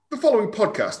following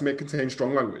podcast may contain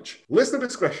strong language. Listener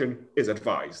discretion is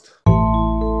advised.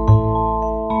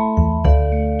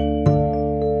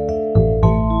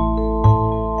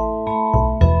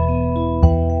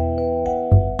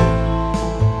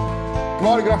 Good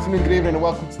morning, good afternoon, good evening, and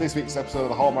welcome to this week's episode of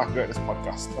the Hallmark of Greatness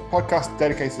podcast, a podcast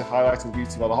dedicated to highlighting the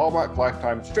beauty of all the Hallmark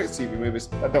Lifetime straight-to-TV movies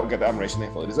that don't get the admiration they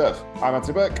fully deserve. I'm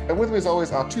Anthony Burke, and with me as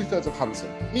always are two-thirds of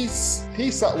Hanson. He's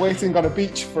sat waiting on a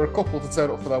beach for a couple to turn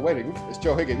up for their wedding. It's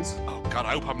Joe Higgins. Oh God,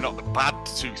 I hope I'm not the bad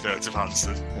two-thirds of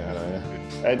Hanson. Yeah.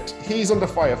 And he's under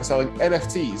fire for selling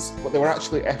NFTs, but they were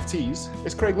actually FTs.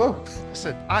 It's Craig Lowe.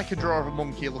 Listen, I can draw a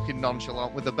monkey looking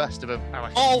nonchalant with the best of them.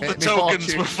 All the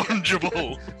tokens were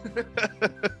fungible.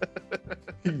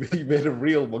 He made a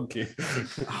real monkey.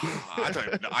 I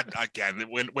don't know. Again,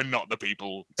 we're not the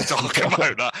people to talk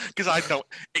about that because I don't.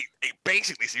 It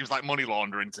basically seems like money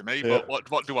laundering to me. Yeah.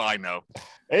 But what do I know?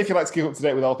 If you'd like to keep up to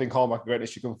date with all things Hallmark of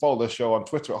Greatness, you can follow the show on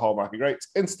Twitter at Hallmark of Great,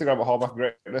 Instagram at Hallmark of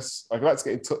Greatness. If you'd like to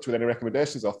get in touch with any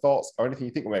recommendations or thoughts or anything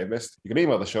you think we may have missed, you can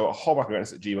email the show at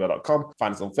hallmarkofgreatness@gmail.com.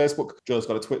 Find us on Facebook. Joe's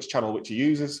got a Twitch channel which he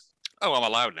uses. Oh, I'm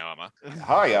allowed now, am I?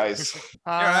 Hi, guys.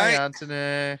 Hi, right. Anthony.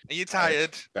 Are you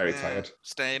tired? Very tired.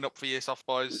 Staying up for your soft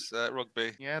boys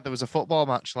rugby? Yeah, there was a football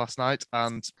match last night,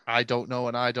 and I don't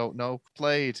know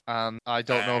played, and I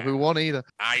don't know who won either.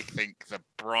 I think the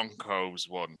Broncos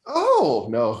won. Oh,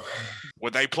 no. Were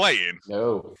they playing?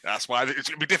 No. That's why it's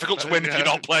going to be difficult to win if you're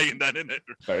not playing then, isn't it?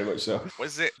 Very much so.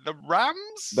 Was it the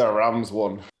Rams? The Rams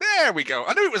won. There we go.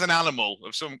 I knew it was an animal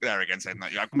of some. There again, saying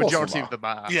that. Yeah, Majority of them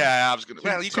are. yeah, I was going to.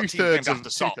 Well, you've got teams named after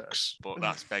two-thirds. socks, but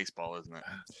that's baseball, isn't it?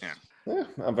 Yeah. Yeah,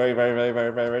 I'm very, very, very,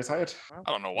 very, very, very tired. I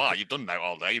don't know why. You've done that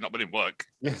all day. You've not been in work.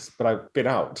 Yes, but I've been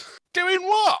out. Doing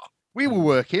what? We were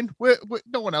working. We're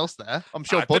no one else there. I'm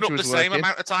sure I've been Budge up was the same working.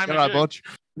 amount of time All as right, you. Budge.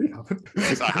 We haven't.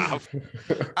 Yes, I have.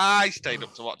 I stayed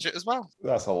up to watch it as well.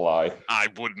 That's a lie. I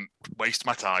wouldn't waste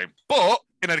my time. But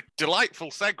in a delightful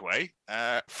segue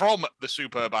from the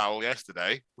Superb Owl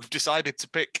yesterday, we've decided to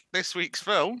pick this week's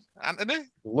film. Anthony?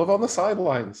 Love on the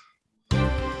sidelines.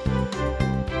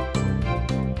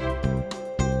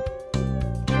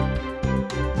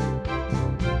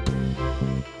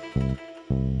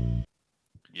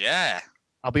 Yeah.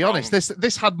 I'll be honest.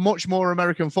 This had much more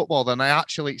American football than I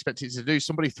actually expected it to do.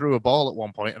 Somebody threw a ball at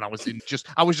one point, and I was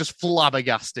just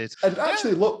flabbergasted. And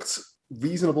actually looked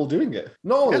reasonable doing it.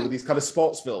 Normally with these kind of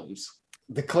sports films,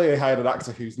 they clearly hired an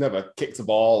actor who's never kicked a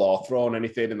ball or thrown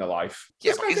anything in their life.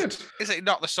 Yeah, That's but quite is it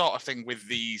not the sort of thing with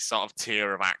these sort of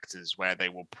tier of actors where they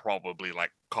were probably like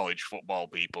college football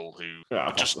people who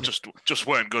Yeah, just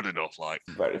weren't good enough? Like,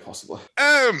 very possibly.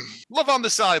 Love on the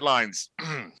sidelines.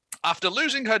 After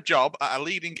losing her job at a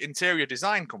leading interior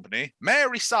design company,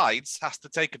 Mary Sides has to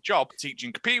take a job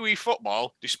teaching Pee-wee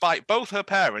football despite both her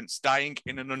parents dying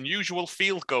in an unusual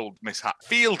field goal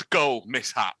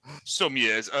mishap some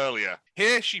years earlier.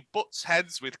 Here she butts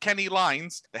heads with Kenny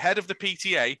Lines, the head of the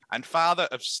PTA and father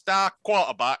of star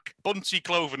quarterback Bunty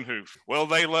Clovenhoof. Will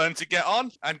they learn to get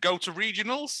on and go to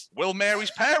regionals? Will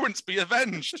Mary's parents be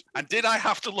avenged? And did I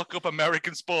have to look up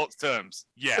American sports terms?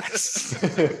 Yes.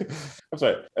 I'm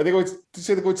sorry. Are they going to, did you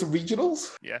say they're going to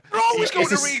regionals? Yeah, They're always going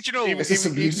to Is this- regionals. Is this a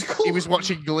musical? He was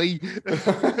watching Glee.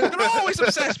 They're always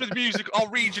obsessed with music or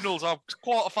regionals or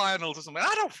quarterfinals or something.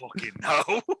 I don't fucking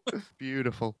know.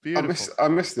 Beautiful. I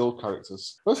miss the old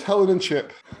characters. Where's Helen and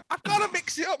Chip? I've got to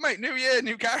mix it up, mate. New year,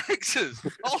 new characters.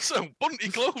 Also, Bunty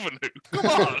Clovenhoof. Come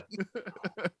on.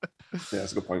 Yeah,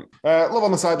 that's a good point. Love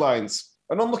on the sidelines.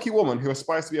 An unlucky woman who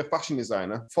aspires to be a fashion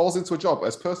designer falls into a job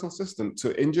as personal assistant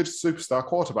to injured superstar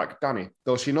quarterback Danny,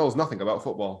 though she knows nothing about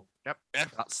football. Yep. Yeah.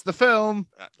 That's the film.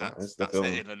 That's the film.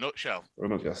 it in a nutshell.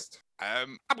 Run of jest.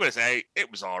 I'm going to say it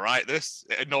was all right, this.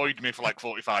 It annoyed me for like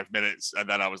 45 minutes, and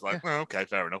then I was like, oh, okay,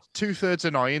 fair enough. 2/3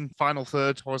 annoying. Final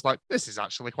third, I was like, this is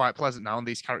actually quite pleasant now, and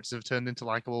these characters have turned into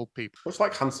likable people. Much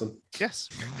like Hanson. Yes.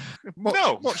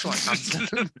 Much like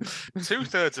Hanson.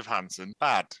 2/3 of Hanson,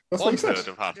 bad. That's what you said. 1/3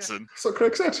 of Hanson, That's what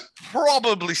Craig said.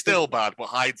 probably still bad, but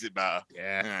hides it better.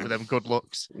 Yeah, with them good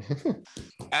looks.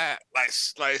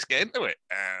 Let's get into it.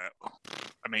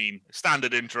 I mean,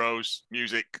 standard intros,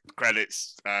 music,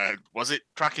 credits. Was it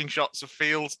tracking shots of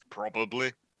fields?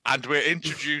 Probably. And we're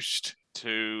introduced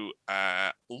to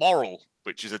Laurel,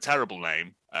 which is a terrible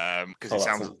name because it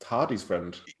sounds. Hardy's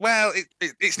friend. Well,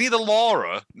 it's neither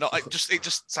Laura. Not it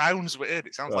just sounds weird.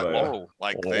 It sounds like yeah. Laurel,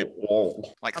 like I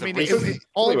the mean, real-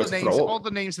 all It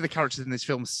the names of the characters in this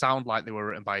film sound like they were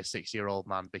written by a 6-year-old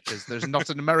man because there's not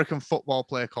an American football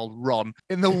player called Ron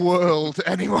in the world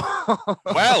anymore.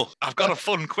 Well, I've got a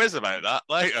fun quiz about that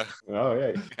later.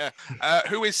 Oh, yeah.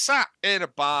 Who is sat in a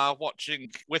bar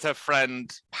watching with her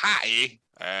friend Patty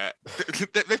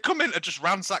They've come in and just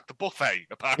ransacked the buffet,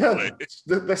 apparently.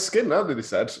 Yeah, they're skinned, aren't they? They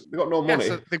said they've got no money.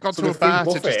 So they've gone So to a they've free bar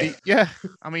to buffet. just eat. Yeah,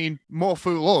 I mean, more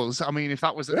fool us. I mean, if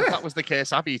that was the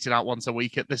case, I'd be eating out once a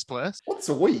week at this place. Once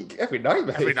a week, every night,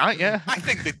 mate. Every night, yeah. I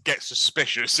think they'd get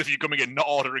suspicious if you're coming in not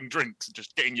ordering drinks and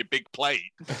just getting your big plate.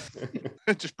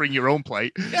 Just bring your own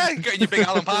plate. Yeah, you're getting your big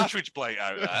Alan Partridge plate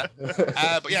out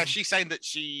there. But yeah, she's saying that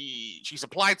she's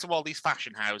applied to all these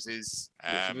fashion houses.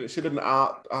 She did an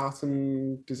art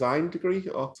and design degree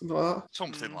or something like that.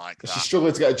 Something like that. She's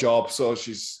struggling to get a job, so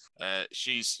she's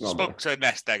spoke her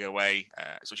nest egg away,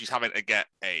 so she's having to get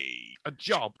a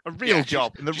job, a real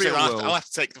job in the she real said, world. I'll have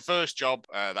to take the first job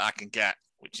that I can get,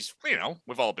 which is,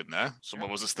 we've all been there. Some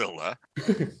of us are still there.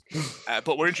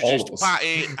 But we're introduced to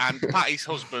Patty and Patty's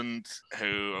husband,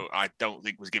 who I don't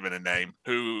think was given a name,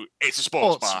 who it's a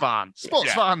sports bar.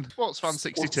 Sports fan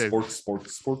 62.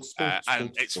 Sports.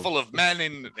 And it's full of men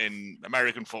in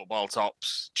American football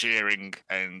tops cheering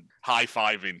and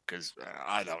high-fiving because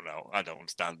I don't know. I don't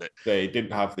understand it. They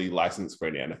didn't have the license for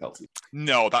any NFL team.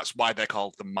 No, that's why they're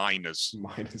called the Miners.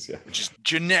 Miners, yeah. Which is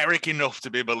generic enough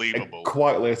to be believable. And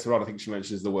quite later on, I think she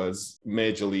mentions the words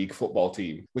Major League Football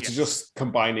Team, which is just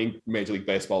combining Major League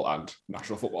Baseball and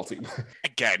National Football Team.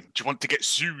 Again, do you want to get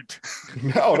sued?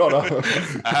 No.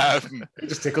 It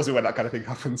just tickles me when that kind of thing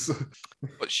happens.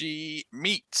 But she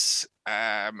meets...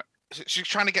 she's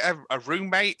trying to get a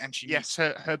roommate, and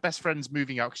her best friend's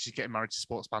moving out because she's getting married to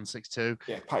Sportsman 62.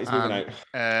 Yeah, Patty's moving out,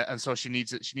 and so she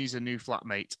needs a new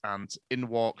flatmate. And in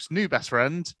walks new best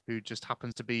friend, who just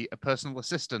happens to be a personal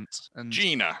assistant. And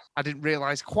Gina. I didn't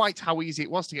realize quite how easy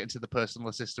it was to get into the personal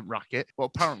assistant racket. But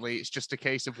apparently, it's just a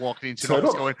case of walking into an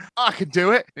office going, "I can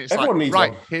do it." And it's Everyone needs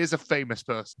right, one. here's a famous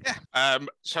person. Yeah.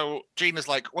 So Gina's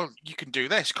like, "Well, you can do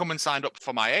this. Come and sign up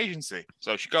for my agency."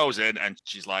 So she goes in, and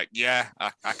she's like, "Yeah,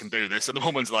 I can do this." And the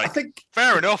woman's like, I think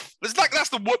fair enough. It's like that's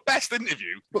the best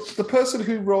interview. But the person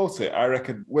who wrote it, I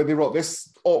reckon, when they wrote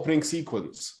this opening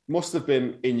sequence, must have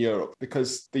been in Europe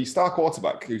because the star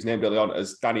quarterback, who's named early on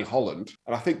as Danny Holland,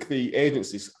 and I think the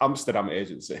agency's Amsterdam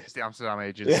agency. It's the Amsterdam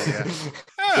agency,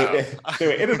 yeah. They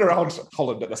were in and around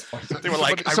Holland at this point. They were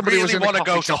like, somebody I was really in a want to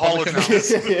go coffee to shop on the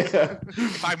Holland. canal.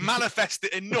 If I manifest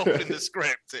it enough in the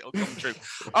script, it'll come true.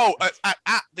 Oh,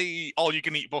 at the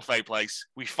all-you-can-eat buffet place,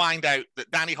 we find out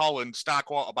that Danny Holland, star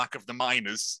quarterback of the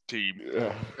Miners team,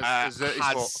 has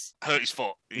hurt his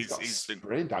foot. He's got a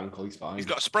sprained ankle. He's fine. He's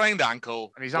got a sprained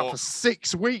ankle. And he's out for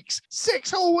 6 weeks.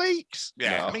 6 whole weeks.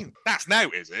 Yeah, No. I mean, that's now,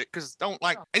 is it? Because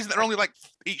isn't there only like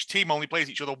each team only plays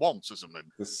each other once or something?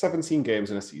 There's 17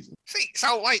 games in a season. See,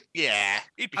 so like, yeah,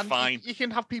 he'd be And fine. You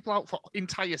can have people out for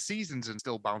entire seasons and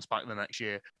still bounce back the next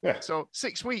year. Yeah. So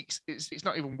 6 weeks, it's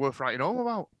not even worth writing home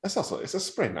about. It's a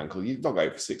sprained ankle. You've not got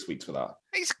out for 6 weeks for that.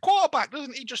 He's a quarterback,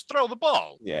 doesn't he? Just throw the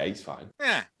ball. Yeah, he's fine.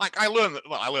 Yeah, like I learned the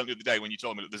other day when you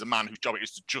told me that there's a man whose job it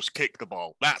is to just kick the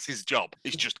ball. That's his job.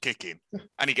 He's just kicking,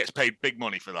 and he gets paid big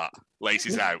money for that.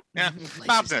 Laces out. Yeah,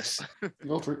 madness.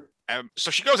 No true.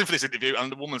 So she goes in for this interview, and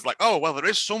the woman's like, "Oh, well, there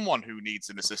is someone who needs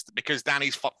an assistant because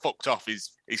Danny's fucked off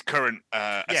his current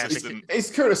assistant." His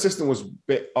current assistant was a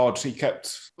bit odd. He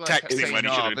kept texting when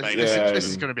he should have been This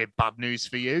is going to be bad news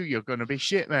for you. You're going to be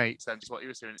shit, mate. That's what he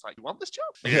was doing. It's like, you want this job?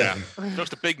 Yeah. You're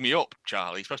supposed to big me up,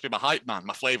 Charlie. You're supposed to be my hype man,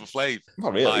 my Flavor Flav.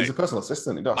 Not really. He's a personal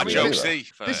assistant. He don't My have to Joe do that. C.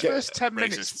 This first 10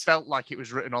 minutes felt like it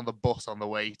was written on the bus on the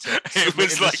way to. It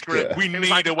was like, we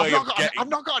need a way of I've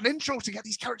not got an intro to get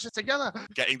these characters together.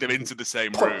 Getting them into the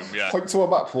same room. Yeah. Point to a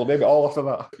map. We'll name it all after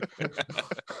that.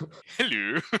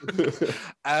 Hello.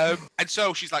 And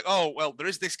so she's like, "Oh, well, there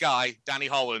is this guy, Danny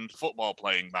Holland, football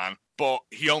playing man, but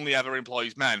he only ever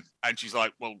employs men." And she's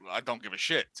like, "Well, I don't give a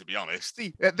shit, to be honest."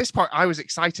 See, at this point, I was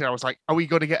excited. I was like, "Are we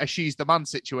going to get a she's the man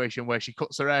situation where she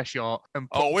cuts her hair short and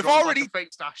we've draws already like a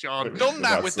fake stash on?" Done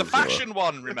that with the That's fashion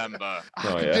one, remember?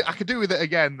 I could do with it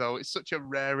again, though. It's such a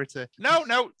rarity. No.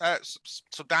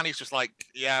 So Danny's just like,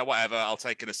 "Yeah, whatever. I'll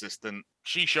take an assistant."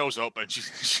 She shows up and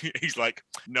he's like,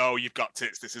 "No, you've got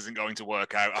tits. This isn't going to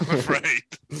work out, I'm afraid."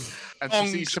 And she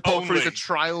sees to put through the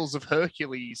trials of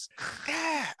Hercules.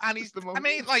 Yeah, and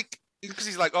because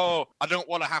he's like, "Oh, I don't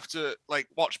want to have to like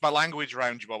watch my language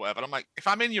around you or whatever." And I'm like, if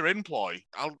I'm in your employ,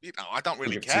 I don't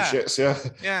really care. Shits, yeah.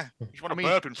 Yeah, you want to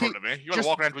burp in front of me? You want to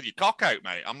walk around with your cock out,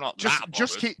 mate? I'm not that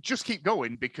bothered. Just keep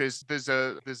going because there's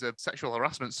a sexual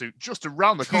harassment suit just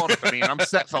around the corner for me, and I'm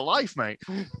set for life, mate.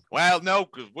 Well, no,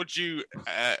 because would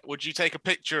you take a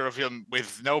picture of him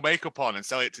with no makeup on and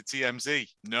sell it to TMZ?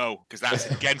 No, because that's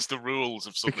against the rules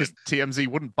of something. Because TMZ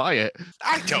wouldn't buy it.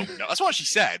 I don't know. That's what she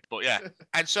said, but yeah.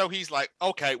 And so he's he's like,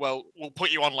 okay, well, we'll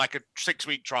put you on like a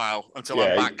 6-week trial until I'm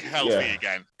Yeah, back healthy yeah.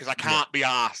 again, because I can't be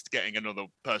asked getting another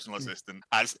personal assistant.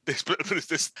 As this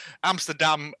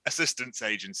Amsterdam assistance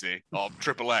agency or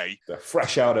AAA, They're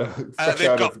fresh out of.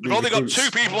 they've only got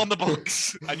 2 people on the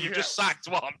books, and you've just sacked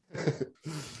one.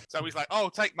 So he's like, oh,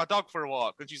 take my dog for a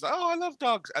walk, and she's like, oh, I love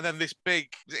dogs. And then this big,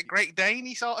 is it a Great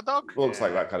Dane sort of dog? Looks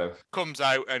like that kind of. Comes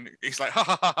out, and he's like, ha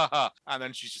ha ha ha ha, and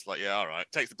then she's just like, yeah, all right,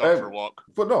 takes the dog for a walk.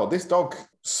 But no, this dog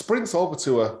sprints over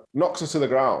to her, knocks her to the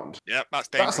ground. Yep, that's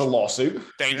dangerous. That's a lawsuit.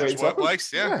 Dangerous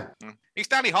workplace, yeah. He's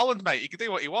Danny Holland, mate. He can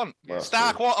do what he wants. Well,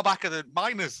 Star quarterback of the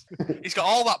Miners. He's got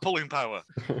all that pulling power.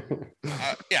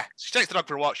 Yeah, she takes the dog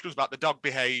for a walk. She comes back. The dog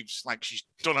behaves like she's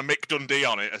done a Mick Dundee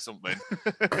on it or something.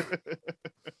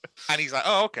 And he's like,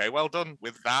 "Oh, okay, well done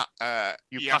with that.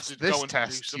 You have passed to this go and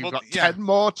test. do some You've other- got 10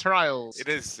 more trials." It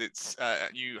is. It's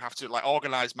you have to like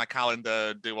organize my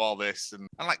calendar, do all this, and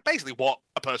like basically what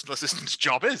a personal assistant's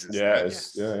job is. isn't Yeah, it?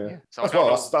 it's, yeah. So That's, I don't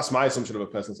well, know. that's my assumption of a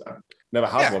person. I never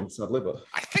had one, sadly, but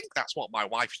I think that's what my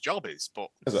wife's job is, but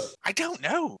is it? I don't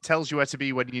know. Tells you where to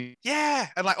be when you. Yeah,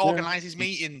 and like organizes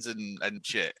meetings and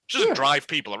shit. She doesn't drive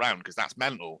people around because that's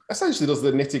mental. Essentially, does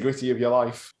the nitty gritty of your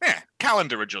life. Yeah,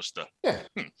 calendar adjuster. Yeah,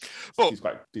 But he's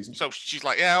quite decent. so she's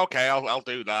like, yeah, okay, I'll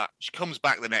do that. She comes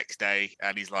back the next day,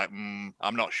 and he's like, I'm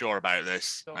not sure about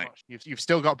this. Like, You've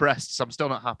still got breasts. I'm still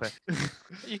not happy.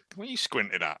 what are you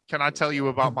squinting at? Can I tell you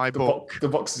about my book? The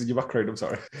boxes in your background. I'm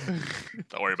sorry.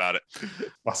 Don't worry about it.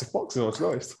 Massive boxes. What's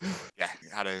nice? Yeah,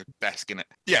 it had a desk in it.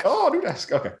 Yeah. Oh, new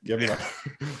desk. Okay, give me that.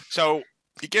 So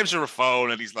he gives her a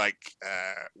phone, and he's like,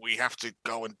 we have to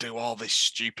go and do all this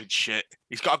stupid shit.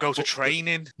 He's got to go to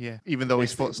training. Yeah, even though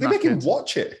his foot's They make him knackered.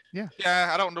 watch it. Yeah,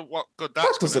 I don't know what good That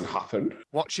that's doesn't happen.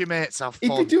 Watch your mates have He'd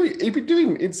fun. be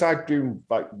doing inside doing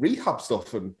like rehab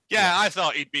stuff and. Yeah, I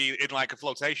thought he'd be in like a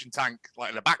flotation tank,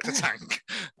 like in a Bacta tank.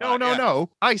 No.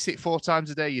 Ice it 4 times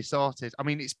a day, you're sorted. I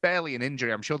mean, it's barely an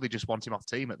injury. I'm sure they just want him off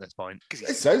team at this point.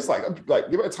 It sounds like the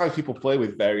amount of times people play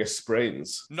with various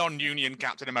sprains. Non-union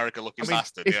Captain America looking I mean,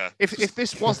 bastard, if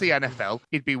this was the NFL,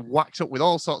 he'd be whacked up with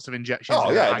all sorts of injections. Oh,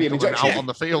 in yeah, the it'd be an ankle and injection. out on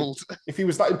the field. If he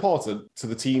was that important to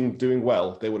the team doing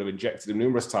well, they would have injected him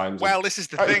numerous times. Well, this is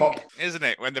the Out of thing, pop. isn't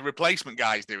it? When the replacement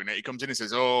guy's doing it, he comes in and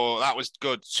says, "Oh, that was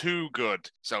good, too good."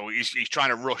 So he's trying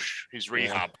to rush his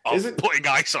rehab Is of it- putting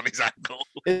ice on his ankle.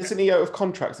 Isn't he out of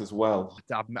contract as well?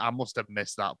 I must have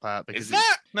missed that part because Is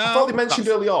that? No. I thought they mentioned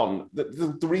early on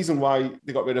that the reason why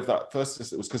they got rid of that first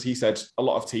assistant was because he said a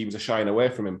lot of teams are shying away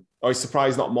from him. Or he's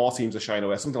surprised not more teams are shying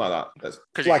away, something like that. That's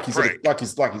 'Cause like he's he's a prick. out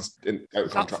of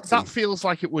contract. that feels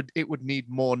like it would need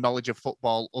more knowledge of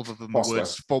football other than the Possibly.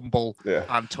 words fumble Yeah.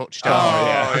 and Oh, touchdown.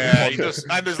 yeah. He does,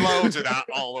 and there's loads of that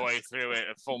all the way through it,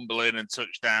 of fumbling and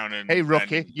touchdown and Hey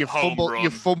rookie, and you home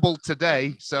fumbled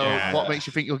today, so Yeah. what makes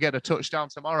you think you'll get a touchdown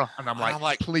tomorrow? And I'm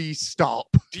like, please stop.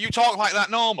 Do you talk like that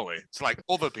normally to like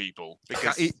other people?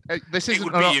 Because This it isn't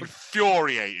would be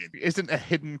infuriating. isn't a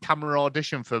hidden camera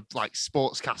audition for like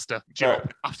sportscaster job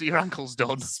Right. after your ankle's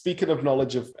done. Speaking of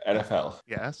knowledge of NFL,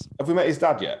 Yes, have we met his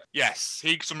dad yet? Yes,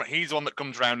 he's the one that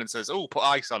comes round and says, "Oh, put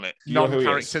ice on it." Do you know who he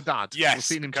non-character dad. Yes, We've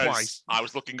seen him because twice. I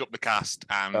was looking up the cast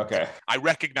and Okay, I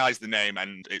recognise the name,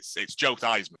 and it's Joe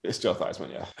Theismann, it's Joe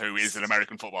Theismann, yeah. who is an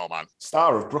American football man.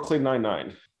 Star of Brooklyn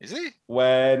Nine-Nine. Is he?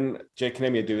 When Jake and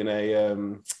Amy are doing a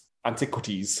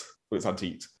antiquities, but it's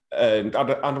antiques. And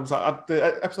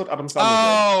the episode Adam Sandler.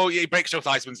 Oh, yeah, he breaks Joe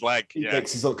Theismann's leg. He Yeah.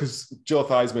 breaks his leg because Joe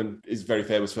Theismann is very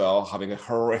famous for having a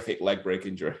horrific leg break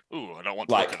injury. Ooh, I don't want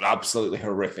to look Like, at that. absolutely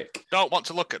horrific. Don't want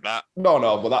to look at that. No,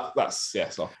 but that's yeah,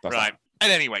 so that's Right.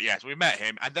 And anyway, yes, we met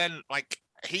him, and then like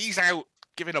he's out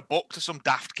giving a book to some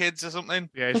daft kids or something.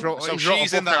 Yeah, he's wrote, So he's wrote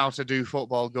she's a in book the- how to do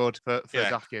football good for Yeah.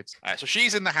 daft kids. So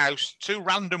she's in the house. 2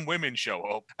 random women show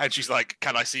up, and she's like,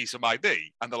 "Can I see some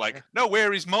ID?" And they're like, "No,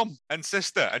 where is mum and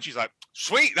sister?" And she's like,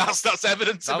 "Sweet, that's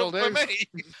evidence That'll enough for do.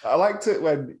 me." I liked it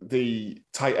when the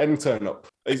tight end turned up.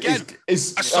 Again,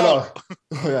 Is assault.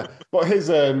 oh, yeah, but his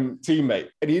teammate,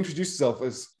 and he introduced himself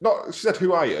as not. She said,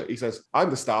 "Who are you?" He says, "I'm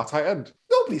the star tight end."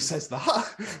 Nobody says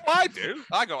that. I do.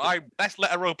 I go, I'm best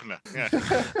letter opener. Yeah.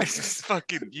 It's just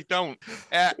fucking, you don't.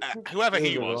 Whoever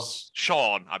he was,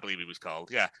 Sean, I believe he was called.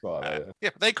 Yeah. Yeah.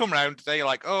 They come round. They're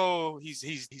like, "Oh, he's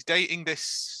dating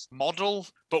this model,"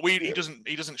 but he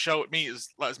doesn't show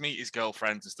let us meet his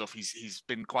girlfriends and stuff. He's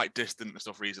been quite distant and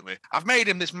stuff recently. I've made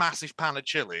him this massive pan of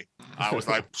chili. I was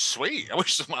like, sweet. I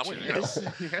wish someone.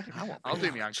 I'll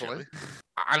do my ankle in.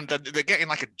 And they're getting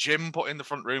like a gym put in the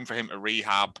front room for him to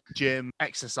rehab. Gym,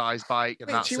 exercise bike, and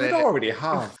that's Which he it. would already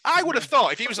have. I would have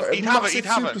thought if he was, he'd have it. He'd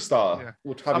have it. Superstar Yeah.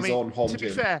 would have his own home to be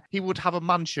gym. fair, he would have a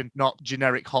mansion, not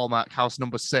generic Hallmark house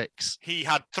number 6. He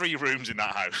had 3 rooms in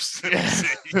that house.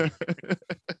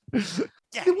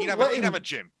 Yeah, They he'd wouldn't have, let he'd him- have a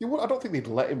gym. I don't think they'd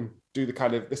let him do this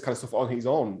kind of stuff on his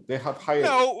own. They have hired.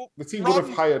 No, The team would have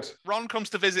hired. Ron comes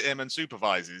to visit him and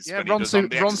supervises. Yeah, when he Ron, does on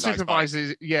the Ron exercise bike.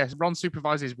 supervises. Yeah, Ron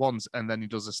supervises once, and then he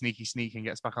does a sneaky sneak and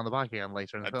gets back on the bike again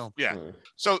later in the film. Yeah. Hmm.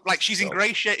 So, like, she's So-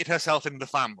 ingratiated herself in the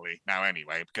family now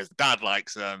anyway, because dad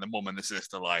likes her and the mum and the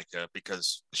sister like her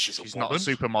because she's Not a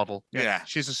supermodel. Yeah.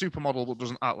 She's a supermodel, but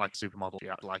doesn't act like a supermodel. She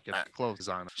acts like a clothes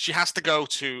designer. She has to go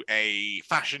to a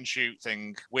fashion shoot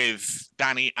thing with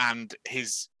Danny and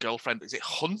his girlfriend. Is it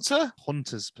Hunter?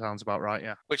 Hunters sounds about right,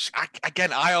 yeah. Which,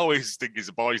 I always think is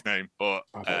a boy's name, but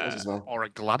I thought it was as well. Or a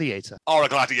gladiator. or a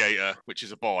gladiator, which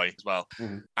is a boy as well.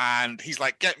 Mhm. And he's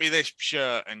like, get me this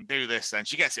shirt and do this. And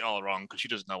she gets it all wrong because she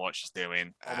doesn't know what she's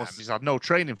doing. Almost he's had no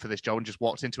training for this job and just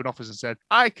walked into an office and said,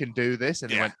 I can do this.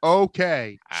 And he Yeah. went,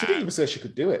 okay. She didn't even say she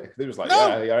could do it. They was like,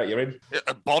 No. yeah, you're in.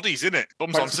 Her body's in it.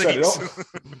 Bums on Thanks for setting it seats. up.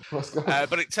 Let's go.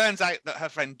 But it turns out that her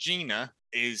friend Gina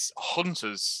is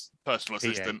Hunter's personal PA.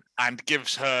 assistant and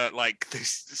gives her like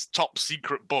this top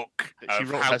secret book That she of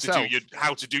wrote how herself.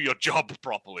 to do your job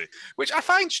properly, which I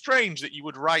find strange that you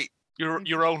would write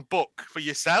your own book for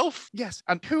yourself. Yes.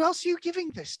 And who else are you giving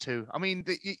this to? I mean,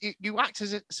 you act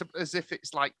as if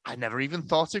it's like, I never even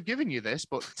thought of giving you this,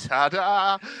 but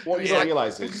ta-da. What you Yeah. don't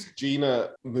realise is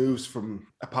Gina moves from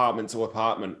apartment to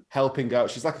apartment, helping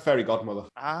out. She's like a fairy godmother.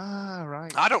 Ah,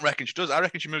 right. I don't reckon she does. I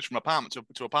reckon she moves from apartment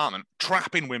to apartment,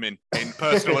 trapping women in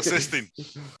personal assisting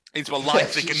into a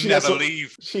life they She can gets never some-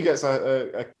 leave. She gets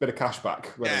a bit of cash back.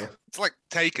 Yeah, Whatever. it's like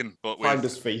Taken, but with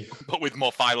Finder's fee.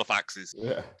 more filofaxes.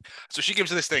 Yeah. So she gives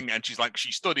her this thing and she's like,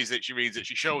 she studies it, she reads it,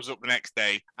 she shows up the next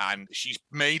day and she's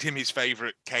made him his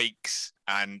favorite cakes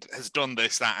and has done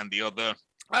this, that, and the other.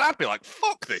 And I'd be like,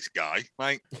 fuck this guy.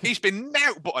 Like, he's been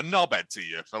out but a knobhead to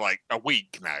you for like a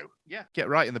week now. Yeah. Get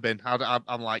right in the bin.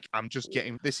 I'm like, I'm just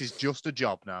getting, this is just a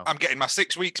job now. I'm getting my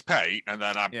 6 weeks pay and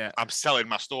then I'm selling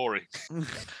my story. And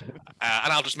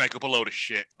I'll just make up a load of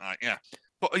shit. Like, yeah.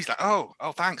 But he's like, oh,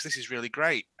 thanks. This is really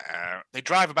great. They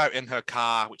drive about in her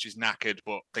car, which is knackered,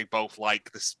 but they both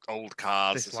like this old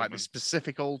cars. This like the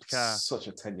specific old car. Such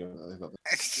a tenure that they've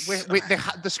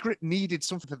got. The script needed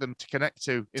something for them to connect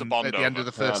to bond at the end over. of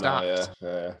the first act.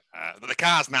 Yeah. But the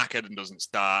car's knackered and doesn't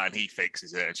start, and he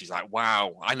fixes it. And she's like,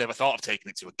 wow, I never thought of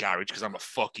taking it to a garage because I'm a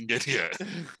fucking idiot.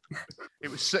 It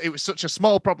was such a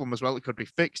small problem as well. It could be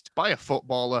fixed by a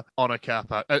footballer on a car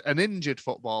park, an injured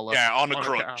footballer. Yeah, on a car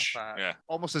crutch. park. Yeah.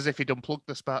 Almost as if he'd unplugged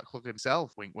the spark plug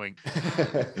himself. Wink, wink.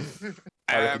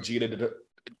 I reckon Gina did it.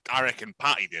 I reckon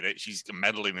Patty did it. She's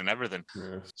meddling and everything.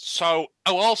 Yeah. So,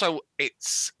 also,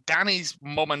 it's Danny's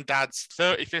mum and dad's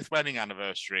 35th wedding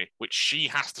anniversary, which she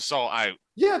has to sort out.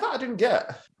 Yeah, that I didn't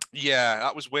get. Yeah,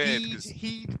 that was weird. 'cause-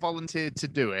 He'd volunteered to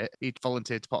do it. He'd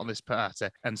volunteered to put on this party,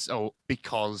 and so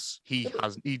because he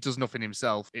does nothing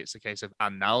himself, it's a case of,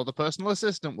 and now the personal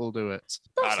assistant will do it.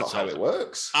 I'd That's have not how told it him.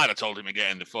 works. I'd have told him to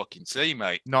get in the fucking sea,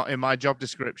 mate. Not in my job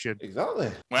description.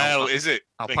 Exactly. Well, is it?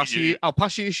 I'll Think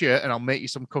pass you your shirt, and I'll make you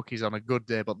some cookies on a good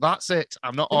day. But that's it.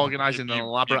 I'm not organising an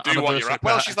elaborate you do what anniversary you're at.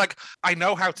 Well, party. she's like, I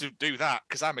know how to do that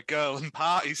because I'm a girl and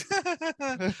parties.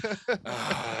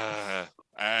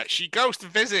 She goes to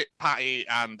visit Patty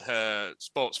and her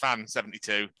sports fan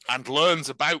 72 and learns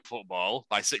about football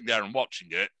by sitting there and watching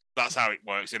it. That's how it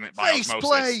works, isn't it? By Face osmosis.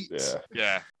 plate. Yeah.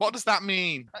 Yeah. What does that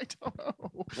mean? I don't know.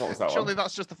 What was that Surely one?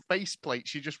 that's just a faceplate.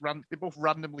 They both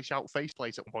randomly shout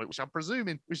faceplate at one point, which I'm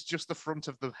presuming was just the front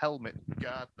of the helmet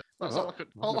guard. That's all I could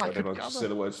Just say gather.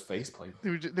 the words faceplate.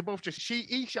 They both just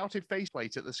he shouted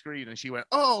faceplate at the screen, and she went,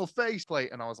 "Oh,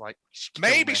 faceplate," and I was like,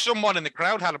 Maybe someone in the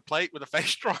crowd had a plate with a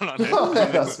face drawn on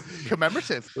it. That's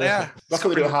commemorative. Yeah. what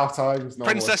they do at half times.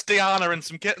 Princess Diana and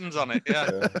some kittens on it. Yeah.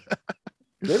 Yeah.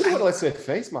 Maybe they want to say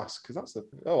face mask because that's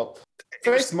the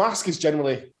face mask is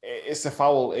generally it's a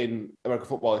foul in American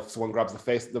football if someone grabs the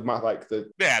face the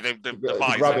Yeah, the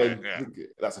visor, grabbing, yeah.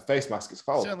 that's a face mask. It's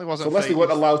foul. Certainly So wasn't unless they fake.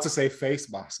 weren't allowed to say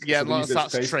face mask, Yeah, so they used it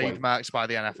as that's faceplate. trademarked by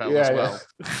the NFL Yeah, as yeah. well.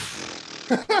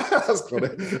 That's funny.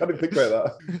 I didn't think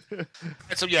about that.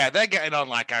 And so yeah, they're getting on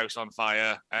like house on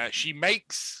fire. She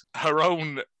makes her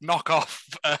own knockoff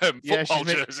football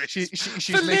jerseys She's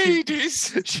for making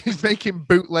ladies. she's making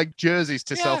bootleg jerseys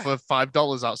to sell Yeah. for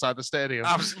 $5 outside the stadium.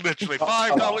 Literally Oh,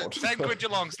 $5, God. 10 quid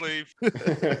your long sleeve.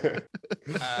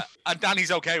 And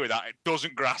Danny's okay with that. It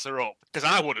doesn't grass her up because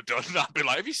I would have done. I'd be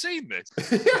like, "Have you seen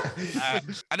this?"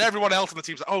 And everyone else on the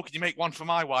team's like, "Oh, can you make one for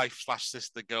my wife /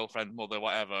 sister, girlfriend, mother,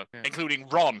 whatever," Yeah. including playing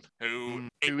Ron, who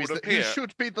who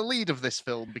should be the lead of this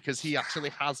film because he actually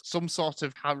has some sort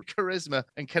of charisma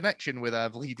and connection with our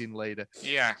leading lady.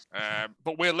 Yeah,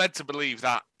 but we're led to believe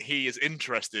that he is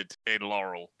interested in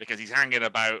Laurel because he's hanging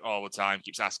about all the time,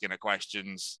 keeps asking her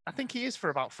questions. I think he is for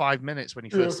about 5 minutes when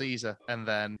he first sees her, and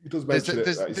then there's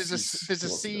a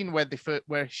scene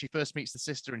where she first meets the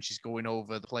sister and she's going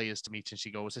over the players to meet,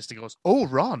 and sister goes, "Oh,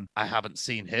 Ron, I haven't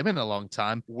seen him in a long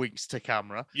time." Winks to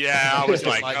camera. Yeah, I was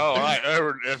like, "Oh, right, her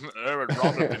and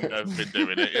Ron have been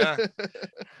doing it." Yeah.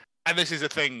 And this is a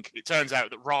thing. It turns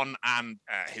out that Ron and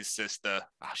his sister,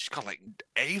 she's called like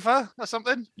Ava or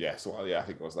something. Yeah, I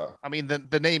think it was that. I mean,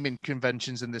 the naming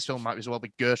conventions in this film might as well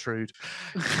be Gertrude.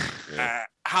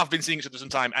 Have been seeing each other some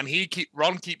time, and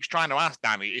Ron keeps trying to ask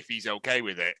Danny if he's okay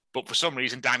with it, but for some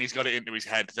reason Danny's got it into his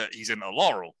head that he's into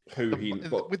Laurel.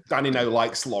 But Danny now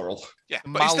likes Laurel. Yeah,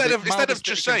 but instead of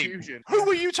just saying, "Who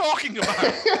are you talking about?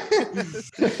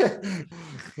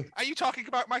 Are you talking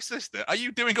about my sister? Are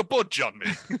you doing a budge on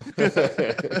me?"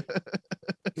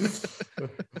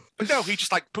 But no, he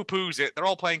just like poo-poos it. They're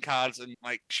all playing cards, and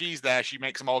like she's there, she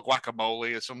makes them all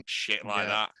guacamole or some shit like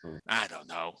that. I don't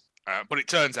know. But it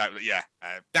turns out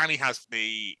that Danny has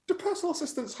the. Do personal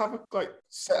assistants have a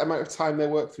set amount of time they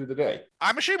work through the day?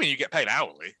 I'm assuming you get paid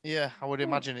hourly. Yeah, I would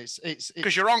imagine it's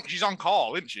because she's on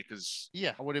call, isn't she? Because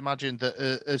I would imagine that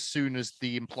as soon as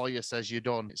the employer says you're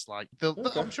done, it's like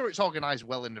I'm sure it's organised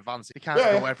well in advance. You can't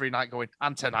go every night going,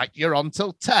 "And tonight you're on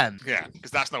till 10." Yeah,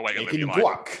 because that's no way to live your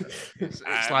life. It's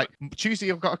like Tuesday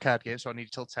I've got a card game, so I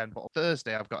need till 10. But on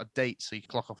Thursday I've got a date, so you can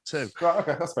clock off 2. Right,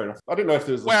 okay, that's fair enough. I didn't know if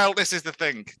there was. Well, this is the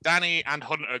thing. Danny and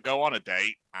Hunter go on a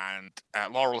date, and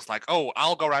Laurel's like, "Oh,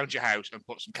 I'll go around your house and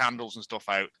put some candles and stuff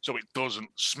out so it doesn't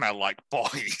smell like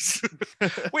boys,"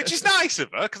 which is nice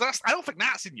of her because I don't think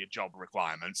that's in your job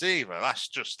requirements either. That's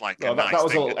just like a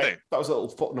nice thing to do. That was a little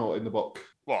footnote in the book.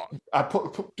 What? I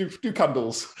do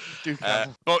candles.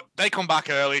 But they come back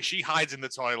early. She hides in the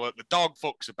toilet. The dog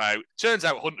fucks about. Turns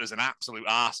out Hunter's an absolute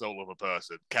arsehole of a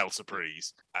person, Kel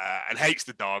Surprise, and hates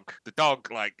the dog. The dog,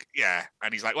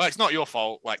 and he's like, "Well, it's not your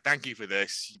fault. Like, thank you for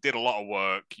this. You did a lot of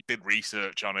work. You did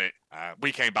research on it.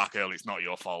 We came back early. It's not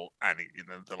your fault." And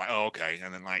they're like, "Oh, okay."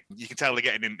 And then you can tell they're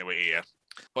getting into it here.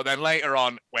 But then later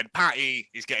on, when Patty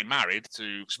is getting married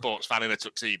to sports fan in a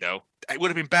tuxedo, it would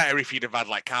have been better if he'd have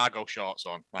had cargo shorts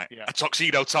on, a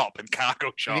tuxedo top and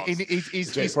cargo shorts.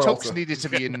 His tux needed to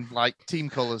be in team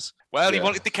colours. Well, he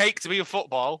wanted the cake to be a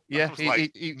football. Yeah, he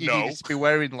needed to be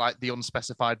wearing the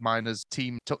unspecified miners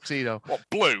team tuxedo. What,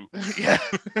 blue? Yeah.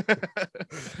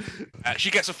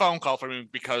 She gets a phone call from him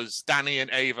because Danny and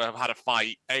Ava have had a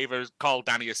fight. Ava's called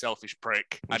Danny a selfish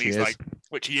prick, and he's like,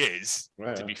 which he is,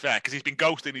 to be fair, because he's been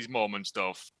ghosting his mum and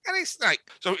stuff. And it's like,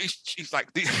 so he's like,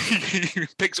 he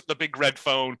picks up the big red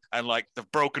phone and the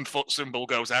broken foot symbol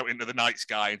goes out into the night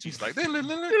sky, and she's like,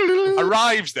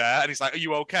 arrives there, and he's like, "Are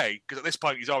you okay?" Because at this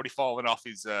point he's already fallen off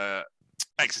his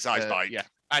exercise bike. Yeah.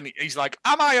 And he's like,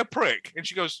 "Am I a prick?" And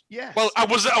she goes, "Yeah. Well, I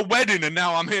was at a wedding and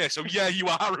now I'm here, so yeah, you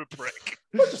are a prick."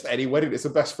 Not just any wedding; it's a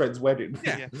best friend's wedding.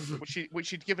 Yeah. Which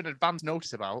she'd given advance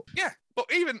notice about. Yeah, but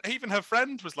even her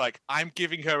friend was like, "I'm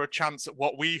giving her a chance at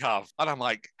what we have," and I'm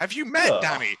like, "Have you met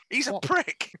Danny? He's a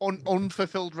prick."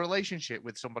 Unfulfilled relationship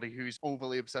with somebody who's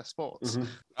overly obsessed sports.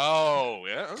 Mm-hmm. Oh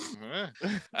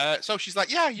yeah. So she's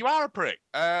like, "Yeah, you are a prick,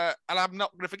 and I'm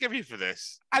not going to forgive you for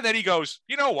this." And then he goes,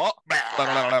 "You know what?"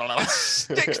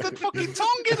 Sticks the fucking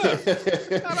tongue in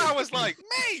her, and I was like,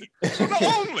 "Mate, so not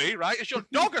only as your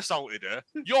dog assaulted her,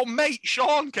 your mate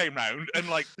Sean came round and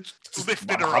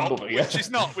lifted her up, which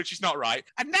is not right,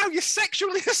 and now you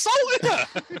sexually assaulted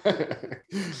her."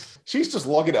 She's just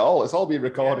logging it all. It's all being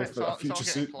recorded for a future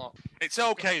suit. It's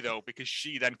okay though because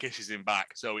she then kisses him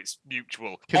back, so it's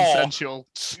mutual, consensual.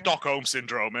 Stockholm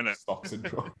syndrome, innit? Stockholm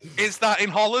syndrome. Is that in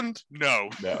Holland? No.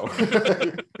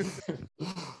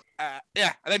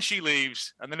 And then she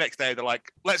leaves, and the next day they're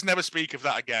like, "Let's never speak of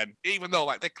that again," even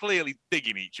though they're clearly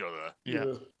digging each other. Yeah.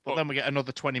 But then we get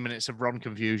another 20 minutes of Ron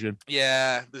confusion.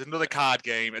 Yeah, there's another card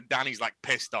game, and Danny's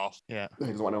pissed off. Yeah. He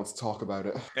doesn't want anyone to talk about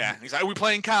it. Yeah. He's like, "Are we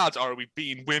playing cards or are we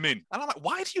being women?" And I'm like,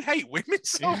 "Why do you hate women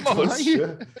so much?"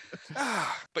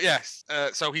 But yes,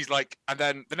 so he's like, and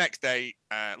then the next day,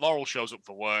 Laurel shows up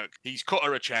for work. He's cut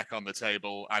her a check on the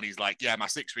table, and he's like, "Yeah, my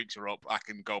 6 weeks are up. I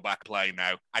can go back playing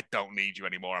now. I don't need you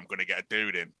anymore. I'm going to get a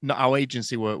dude in." Not how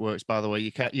agency work works, by the way.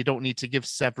 You don't need to give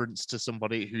severance to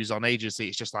somebody who's on agency.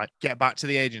 It's just get back to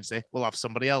the agency. We'll have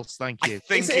somebody else. Thank you.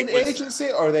 Is it an agency,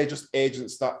 or are they just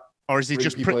agents that? Or is he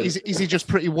just is he just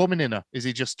Pretty Woman in her? Is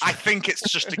he just? I think it's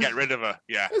just to get rid of her.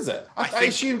 Yeah. Is it? I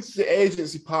assume the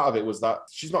agency part of it was that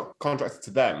she's not contracted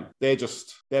to them. They're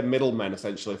middlemen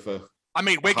essentially for I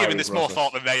mean, we're giving this more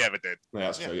thought than they ever did. Yeah,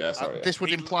 that's true. Yeah, sorry. This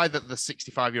would imply that the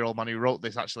 65-year-old man who wrote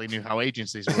this actually knew how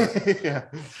agencies work. Yeah.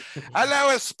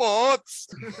 Hello, sports.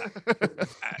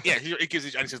 He gives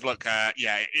it and he says, "Look,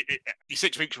 you're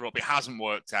 6 weeks are up. It hasn't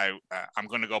worked out. I'm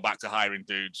going to go back to hiring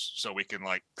dudes so we can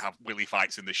like have willy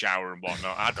fights in the shower and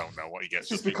whatnot." I don't know what he gets.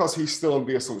 Just because he's still on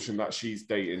the assumption that she's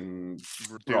dating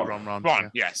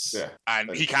Ron. Yes. Yeah.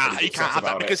 And he can't have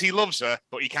that because he loves her,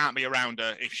 but he can't be around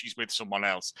her if she's with someone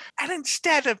else. And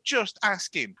instead of just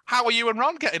asking, "How are you and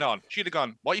Ron getting on?" she'd have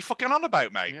gone, "What are you fucking on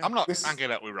about, mate? I'm not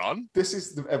hanging out with Ron." This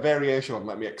is a variation on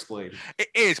Let Me Explain. It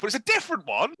is, but it's a different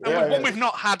one. And one we've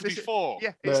not had before.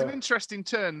 It's an interesting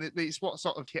turn. It's what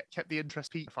sort of kept the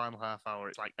interest peak final half hour.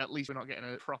 It's like, at least we're not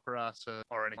getting a proper ass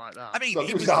or anything like that. I mean,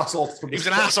 he was an asshole. He was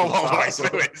an asshole all the way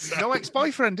through it. So. No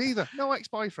ex-boyfriend either. No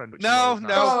ex-boyfriend. No,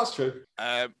 that's true.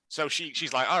 So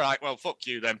she's like, "All right, well, fuck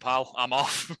you then, pal. I'm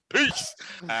off. Peace."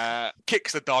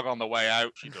 Kicks the dog on the way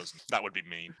out. She doesn't. That would be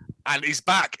mean. And he's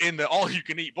back in the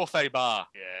all-you-can-eat buffet bar.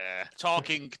 Yeah.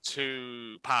 Talking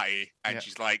to Patty, and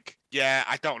she's like, "Yeah,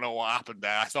 I don't know what happened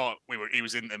there. I thought he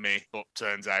was into me, but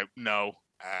turns out no."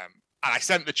 And I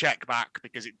sent the check back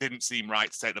because it didn't seem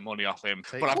right to take the money off him.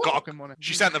 But I've got money.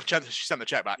 She sent the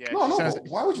check back. Yeah, no.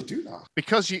 Why would you do that?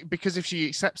 Because if she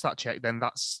accepts that check, then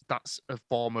that's a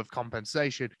form of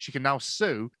compensation. She can now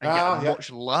sue and get a much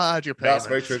larger payment. That's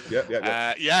very true.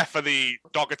 Yeah. For the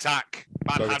dog attack,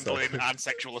 manhandling, and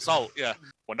sexual assault. Yeah.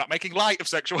 We're not making light of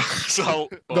sexual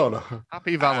assault. No.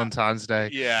 Happy Valentine's Day.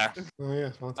 Yeah. Oh,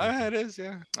 yeah. It is,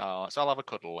 yeah. Oh, so I'll have a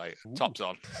cuddle later. Ooh. Tops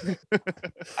on.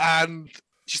 And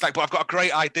she's like, "But I've got a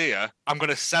great idea. I'm going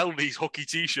to sell these hooky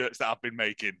t-shirts that I've been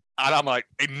making." And I'm like,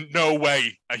 "In no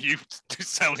way are you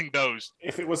selling those."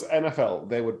 If it was NFL,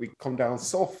 they would come down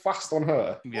so fast on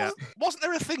her. Yeah. Wasn't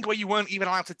there a thing where you weren't even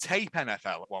allowed to tape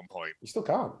NFL at one point? You still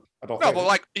can't. I don't think. But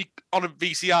like on a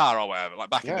VCR or whatever, like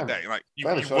back in the day, like you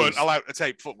weren't allowed to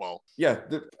tape football. Yeah,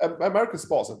 American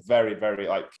sports are very, very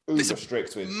like uber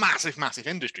strict with massive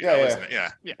industry, isn't it?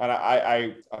 Yeah. And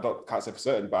I can't say for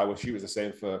certain, but I wish she was the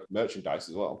same for merchandise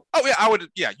as well. Oh yeah, I would.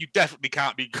 Yeah, you definitely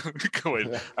can't be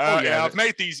going. I've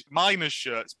made these Miners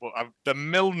shirts, but the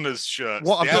Milner's shirts.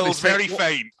 What I've done is very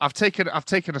faint. I've taken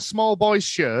a small boy's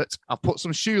shirt. I've put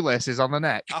some shoelaces on the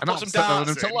neck, and I've put some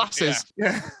darts to lasses.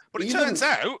 Yeah. But it turns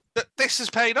out that this has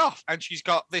paid off, and she's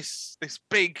got this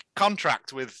big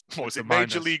contract with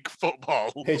Major League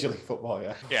Football. Major League Football,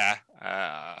 yeah. Yeah.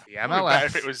 The MLS.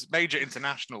 If it was Major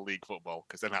International League Football,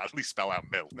 because then I'd at least spell out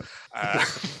Mill.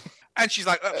 And she's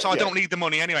like, I don't need the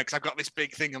money anyway because I've got this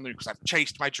big thing on me because I've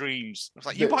chased my dreams. I was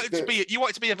like, you wanted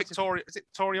to be a Victoria? Is it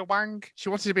Victoria Wang? She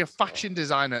wanted to be a fashion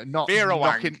designer, not Vera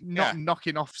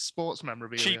knocking off sports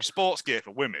memorabilia. Cheap sports gear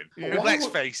for women. Yeah. Let's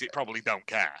face it, probably don't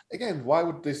care. Again, why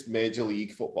would this Major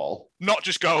League Football not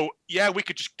just go? Yeah, we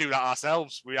could just do that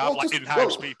ourselves. We have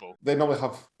in-house people. They normally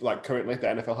have currently the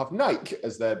NFL have Nike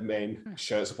as their main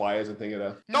shirt suppliers and things like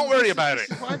that. Don't worry about it.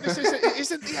 This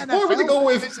isn't the NFL. Why would they go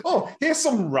with? Here's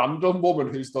some random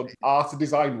woman who's done art and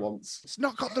design once. It's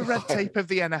not got the red tape of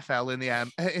the NFL in the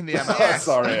MLS.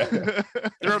 Sorry.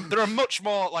 There are much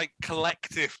more like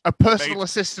collective. A personal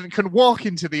assistant can walk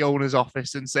into the owner's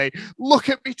office and say, "Look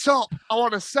at me top. I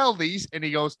want to sell these," and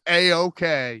he goes,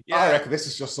 "A-okay." Yeah. I reckon this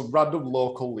is just some random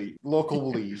local league.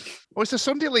 Oh, it's a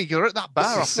Sunday league. You're at that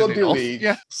bar. It's a Sunday league.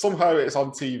 Yeah. Somehow it's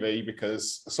on TV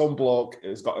because some bloke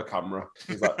has got a camera.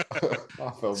 He's like,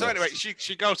 "I'll film So anyway,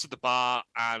 she goes to the bar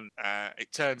and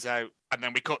it turns out, and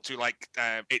then we cut to like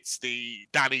it's the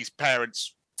Danny's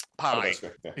parents' pie.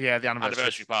 Yeah, the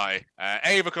anniversary party.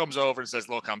 Ava comes over and says,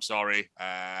 "Look, I'm sorry.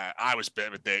 I was a bit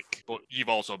of a dick, but you've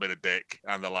also been a dick."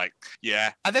 And they're like,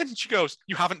 "Yeah." And then she goes,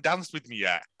 "You haven't danced with me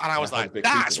yet." And I was like,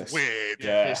 "That's weird."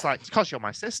 Yeah. It's like, because you're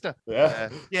my sister. Yeah.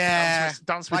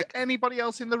 Dance with anybody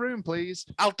else in the room, please.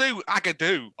 I'll do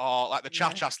Agadoo or like the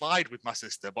cha-cha slide with my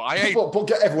sister, but I ain't. But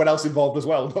get everyone else involved as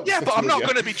well. But I'm not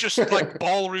going to be just like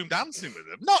ballroom dancing with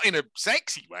them. Not in a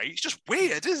sexy way. It's just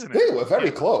weird, isn't it? They were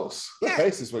very close. Their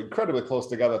faces were incredibly close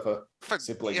together for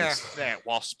siblings. Yeah,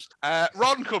 wasps.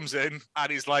 Ron comes in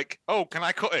and he's like, "Oh, can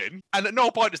I cut in?" And at no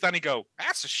point does Danny go,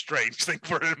 "That's a strange thing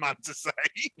for a man to say."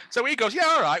 So he goes, "Yeah,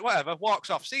 all right, whatever." Walks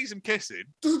off, sees him kissing.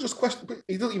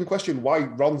 He doesn't even question why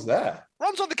Ron's there.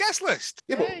 Ron's on the guest list.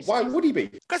 Yeah, but why would he be?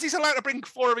 Because he's allowed to bring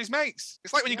 4 of his mates.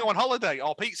 It's like when you go on holiday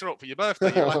or pizza up for your birthday.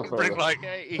 You bring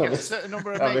he gets a certain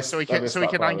number of mates so he can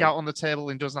hang out on the table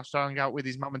and doesn't have to hang out with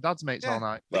his mum and dad's mates all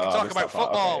night. They can talk about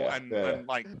football and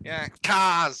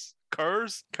cars.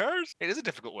 Curse? It is a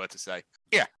difficult word to say.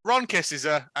 Yeah, Ron kisses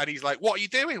her, and he's like, what are you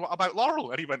doing? What about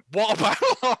Laurel? And he went, what about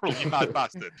Laurel, you mad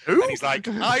bastard? Who? And he's like,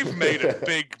 I've made a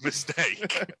big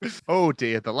mistake. Oh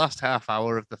dear, the last half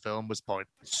hour of the film was pointless.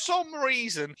 For some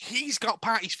reason, he's got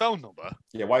Patty's phone number.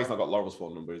 Yeah, why he's not got Laurel's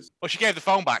phone number is... Well, she gave the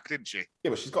phone back, didn't she?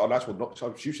 Yeah, but she's got an actual...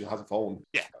 She has a phone.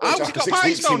 Yeah. How's he got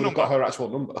Patty's phone number? Got her actual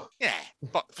number. Yeah,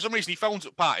 but for some reason he phones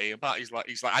up Patty, and Patty's like,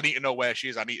 I need to know where she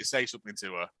is. I need to say something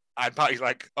to her. And Patty's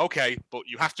like, okay, but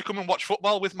you have to come and watch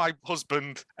football with my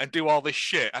husband and do all this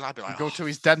shit. And I'd be like, go to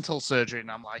his dental surgery, and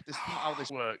I'm like, this is not how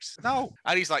this works. No.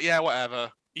 And he's like, yeah,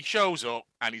 whatever. He shows up,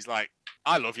 and he's like,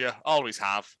 I love you, always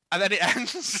have. And then it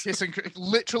ends.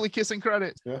 Literally kissing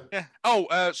credits. Yeah.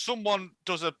 Oh, someone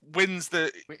wins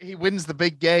the... He wins the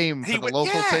big game for the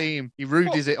local team. He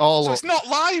rudies it all up. It's not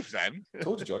live then? I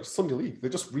told you, George, it's Sunday League. They're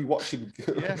just rewatching.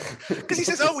 Yeah. Because he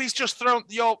says, he's just thrown...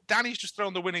 Danny's just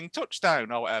thrown the winning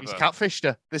touchdown or whatever. He's catfished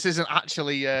her. This isn't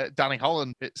actually Danny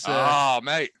Holland. It's...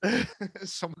 mate.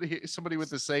 somebody with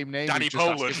the same name. Danny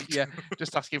Poland.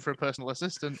 Just asking for a personal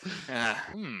assistant. Yeah.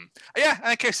 Yeah,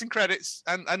 and kissing credits,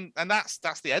 and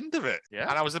that's the end of it. Yeah.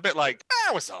 And I was a bit like,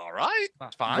 that was all right.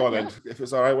 That's fine. Go on then. If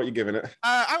it's all right, what are you giving it?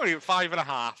 I'm going to give it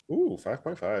 5.5. Ooh,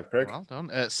 5.5. Craig? Well done.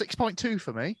 6.2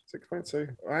 for me.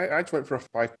 6.2. I just went for a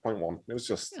 5.1. It was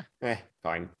just,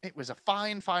 fine. It was a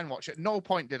fine watch. At no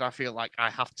point did I feel like I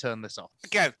have to turn this off.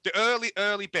 Again, the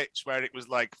early bits where it was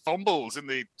like fumbles in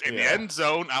the end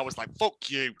zone, I was like, fuck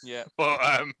you. Yeah. But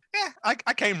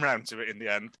I came round to it in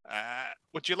the end.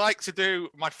 Would you like to do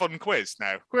my fun quiz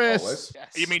now? Quiz.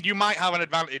 Yes. I mean, you might have an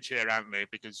advantage here, Anthony,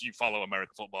 because you follow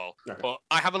American football. Okay. But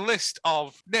I have a list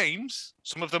of names.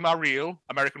 Some of them are real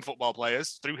American football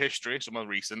players through history, some are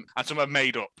recent, and some are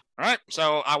made up. All right.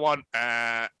 So I want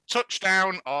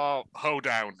touchdown or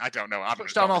hoedown. I don't know.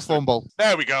 Touchdown or fumble.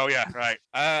 There we go. Yeah. Right.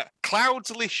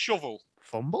 Cloudsley Shovel.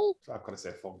 Fumble? I'm going to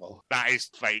say fumble. That is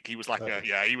fake. He was like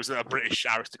he was a British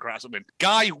aristocrat or something.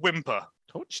 Guy Whymper.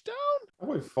 Touchdown? I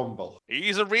went fumble.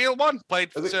 He's a real one.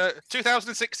 Played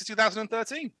 2006 to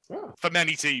 2013 for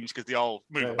many teams because they all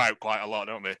move about quite a lot,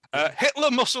 don't they? Hitler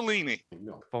Mussolini.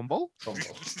 No. Fumble?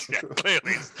 Yeah,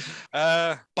 clearly.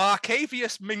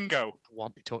 Barcavius Mingo.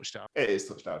 Want the touchdown? It is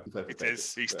touchdown. It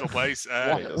is. He still plays.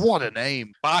 What a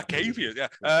name. Barcavius,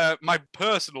 yeah. My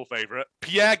personal favourite,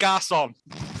 Pierre Garçon.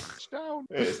 Touchdown.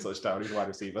 It is touchdown. He's a wide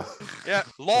receiver. Yeah.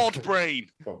 Lord Brain.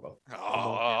 Fumble.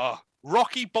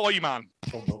 Rocky Boyman.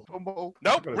 Fumble.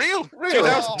 Nope, real.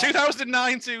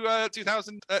 2009 to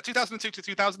 2002 to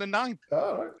 2009.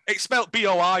 All right. It's spelled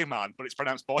B-O-I, man, but it's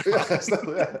pronounced Boyman.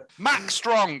 Yeah. Max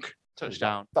Strong.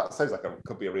 Touchdown. That sounds like it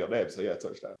could be a real name, so yeah,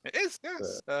 touchdown. It is,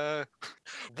 yes.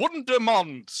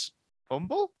 Wondermond.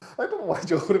 Fumble? I don't know why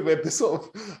Joe would have made this up.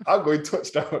 I'm going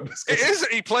touchdown. It is.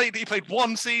 He played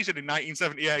one season in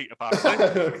 1978,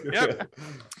 apparently. Yep.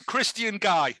 Christian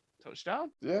Guy. Touchdown?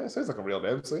 Yeah, it sounds like a real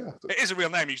name, so yeah. It is a real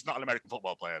name. He's not an American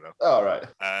football player, though. Oh, right.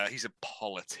 He's a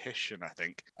politician, I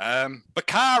think.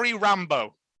 Bakari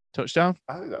Rambo. Touchdown?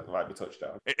 I think that might be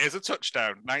touchdown. It is a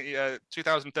touchdown.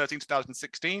 2013,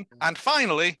 2016. And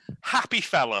finally, Happy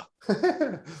Fella.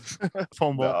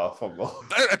 Fumble. No, fumble.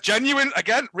 A genuine,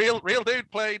 again, real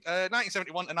dude. Played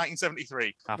 1971 and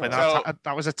 1973. I think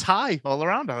that was a tie all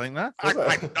around, I think, there.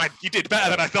 You did better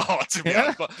than I thought, to be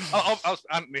honest. But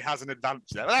Anthony has an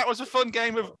advantage there. That was a fun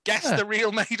game of guess the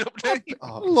real made-up name.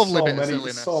 Lovely bit of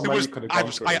silliness.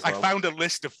 I found a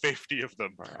list of 50 of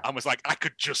them and was like, I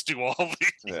could just do all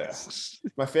these. Yeah.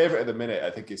 My favourite at the minute, I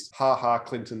think, is Ha Ha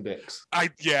Clinton Dix.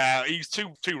 He's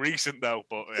too recent though,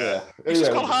 but he's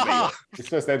just called Ha Ha. His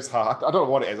first name's Ha. I don't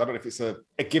know what it is. I don't know if it's a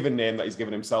given name that he's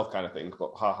given himself, kind of thing.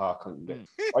 But Ha Ha Clinton Dix.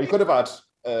 Or you could have had.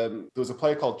 There was a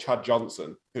player called Chad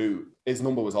Johnson who his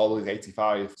number was always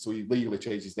 85, so he legally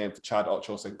changed his name to Chad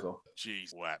Ochocinco.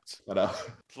 Jeez, wept. I know.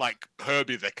 Like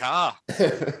Herbie the car.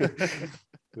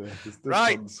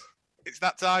 Right, it's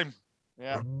that time.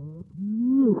 Yeah.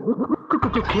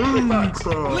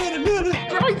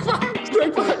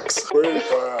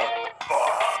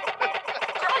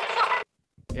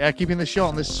 Yeah, keeping the short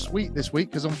on this week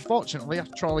because unfortunately,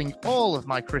 after trawling all of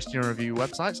my Christian review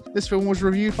websites, this film was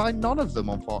reviewed by none of them,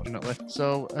 unfortunately.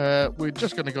 So we're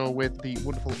just going to go with the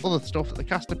wonderful other stuff that the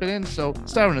cast have been in. So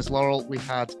starring as Laurel, we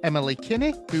had Emily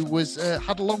Kinney, who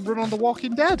had a long run on The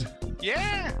Walking Dead.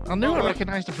 Yeah. I knew I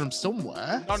recognised her from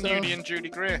somewhere. Non-union Judy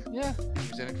Greer. Yeah, she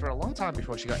was in it for a long time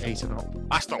before she got eaten up.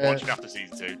 I stopped watching after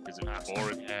season 2 because it was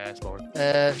boring. Yeah, it's boring.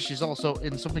 She's also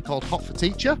in something called Hot for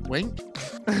Teacher. Wink.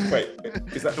 Wait,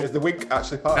 is the wink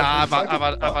actually part of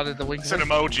it? I've added the wink. It's an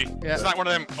emoji. Yeah. It's like one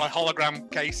of them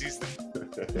hologram cases.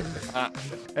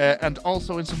 And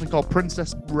also in something called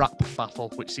Princess Rap Battle,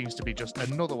 which seems to be just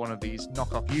another one of these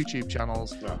knockoff YouTube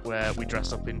channels where we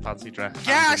dress up in fancy dress.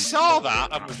 Yeah, I saw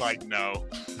that. I was like, no.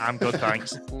 I'm good,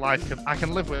 thanks. I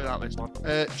can live without this one.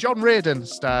 John Reardon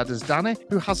starred as Danny,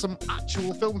 who has some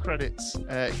actual film credits.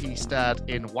 He starred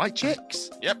in White Chicks.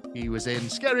 Yep. He was in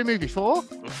Scary Movie 4.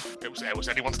 Oof, was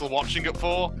anyone still watching it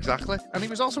for? Exactly. And he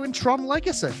was also in Tron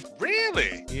Legacy.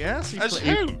 Really? Yes. As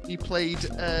who? He played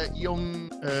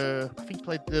young. I think he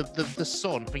played the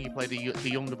son. I think he played the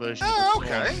younger version. Oh,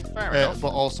 okay. Fair enough. But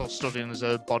also stood in as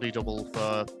a body double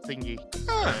for Thingy.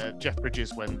 Jeff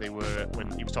Bridges when he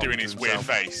was talking doing to his himself.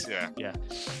 weird face. Yeah.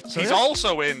 So he's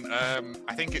also in.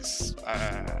 I think it's.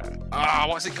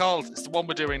 What's it called? It's the one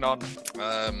we're doing on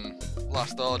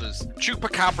Last Orders.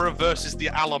 Chupacabra versus the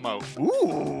Alamo.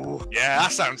 Ooh. Yeah,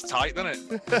 that sounds tight,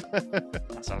 doesn't it?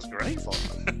 That sounds great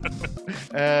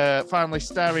fun. Finally,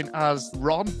 starring as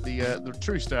Ron, the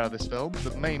true star of this film,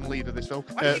 the main lead of this film.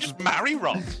 Why don't you just marry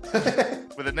Ron?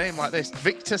 With a name like this,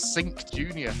 Victor Sink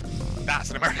Jr. That's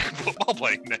an American football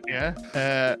playing name.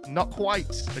 Yeah. Not quite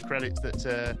the credits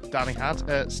that Danny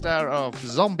had. Star of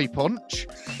Zombie Punch.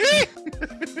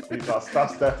 That's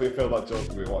definitely a film that Joe's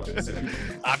going to be watching.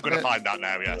 I'm going to find that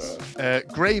now, yes.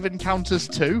 Grave Encounters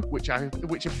 2, which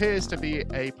appears to be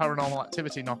a Paranormal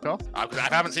Activity knockoff. Because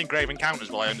I haven't seen Grave Encounters,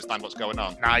 but I understand what's going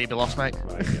on. Nah, you'd be lost, mate.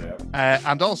 Right, yeah.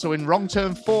 And also in Wrong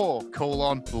Turn 4,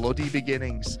 Bloody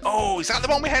Beginnings. Oh, is that the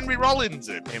one with Henry Rollins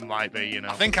in? It might be,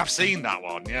 I think I've seen that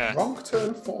one, yeah. Wrong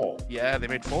Turn 4? Yeah, they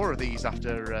made 4 of these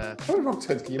after... How many wrong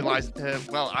turns can you make?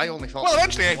 Well, I only thought... Well,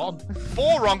 eventually, one.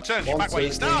 4 wrong turns. You're back where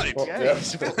you started. Yeah,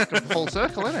 it's full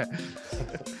circle, isn't it?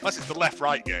 Unless it's the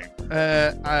left-right game.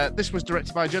 This was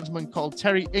directed by a gentleman called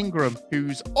Terry Ingram,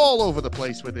 who's all over the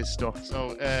place with his stuff.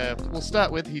 So we'll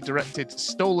start with, he directed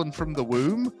Stolen from the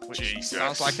Womb, which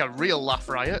sounds like a real laugh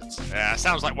riot. Yeah,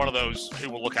 sounds like one of those Who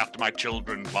Will Look After My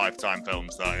Children Lifetime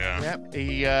films, that, yeah.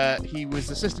 Yep, he was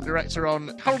assistant director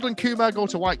on Harold and Kumar Go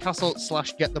to White Castle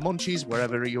 / Get the Munchies,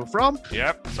 wherever you're from.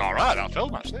 Yep, it's all right, that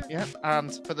film, actually. Yep,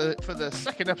 and for the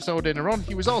second episode in a run,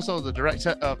 he was also the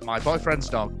director of My Boyfriend's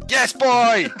Dog. Yes,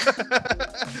 boy!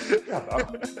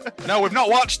 No, we've not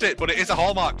watched it, but it is a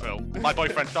Hallmark film. My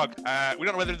Boyfriend's Dog. We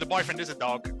don't know whether the boyfriend is a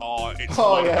dog or it's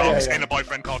dogs in a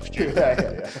boyfriend costume.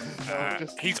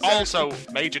 He's also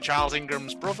Major Charles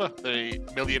Ingram's brother, the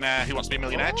millionaire who wants to be a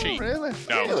millionaire cheat. Really?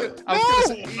 No. Really? I was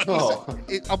going to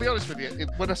say, I'll be honest with you,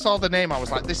 when I saw the name, I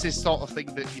was like, this is sort of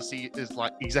thing that you see as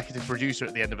like executive producer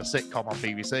at the end of a sitcom on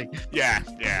BBC. Yeah.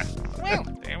 Well,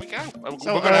 there we go.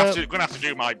 So, we're gonna have to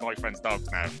do My Boyfriend's Dogs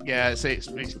now. Yeah,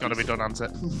 it's got to be done,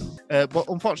 hasn't it? But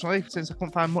unfortunately, since I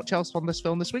couldn't find much else on this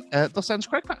film this week, thus ends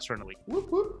Craig Facts for another week. Whoop,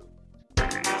 whoop.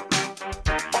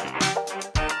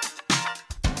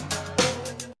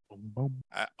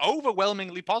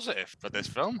 Overwhelmingly positive for this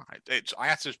film. I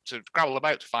had to scrabble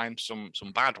about to find some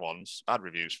bad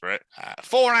reviews for it.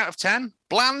 4 out of 10.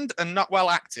 Bland and not well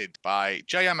acted by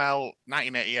JML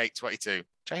 1988-22.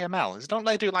 JML, don't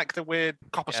they do like the weird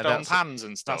copperstone pans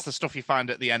and stuff? That's the stuff you find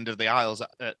at the end of the aisles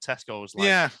at Tesco's,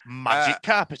 like magic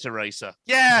carpet eraser.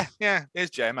 Yeah, here's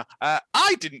JML.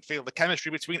 I didn't feel the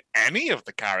chemistry between any of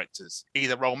the characters,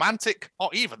 either romantic or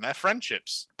even their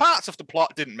friendships. Parts of the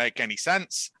plot didn't make any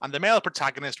sense, and the male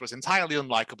protagonist was entirely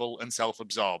unlikable and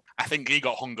self-absorbed. I think he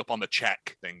got hung up on the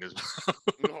check thing as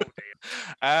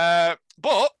well.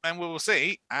 But, and we will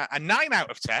see, a 9 out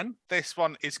of 10. This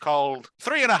one is called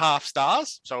 3.5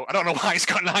 stars. So I don't know why it's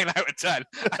got 9 out of 10.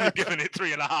 I'm giving it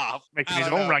 3.5. Making his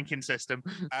own ranking system.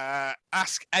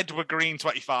 Ask Edward Green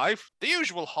 25. The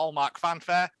usual Hallmark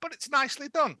fanfare, but it's nicely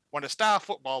done. When a star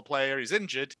football player is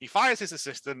injured, he fires his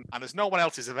assistant, and as no one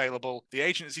else is available, the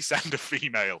agency send a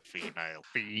female.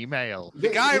 The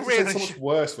guy really... It's so much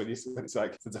worse when it's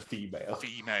like, it's a female.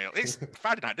 It's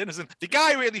Friday night dinners. The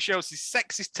guy really shows his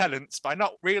sexist talents by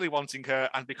not really wanting her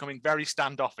and becoming very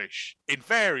standoffish.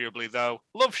 Invariably, though,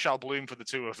 love shall bloom for the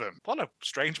two of them. What a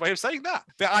strange way of saying that.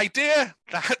 The idea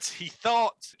that he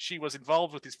thought she was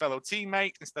involved with his fellow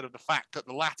teammate instead of the fact that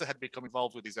the latter had become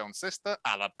involved with his own sister,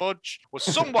 a la Budge, was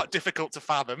somewhat difficult to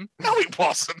fathom. No, it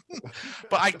wasn't.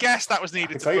 But I guess that was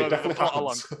needed to further the plot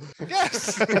along.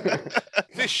 Yes.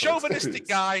 This chauvinistic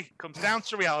guy comes down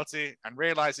to reality and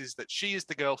realizes that she is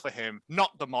the girl for him,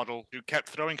 not the model who kept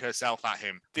throwing herself at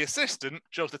him. The assistant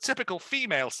shows the typical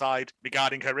female side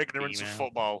regarding her ignorance of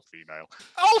football. Female.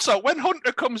 Also, when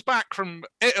Hunter comes back from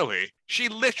Italy, she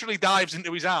literally dives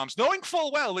into his arms, knowing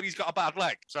full well that he's got a bad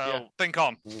leg. So think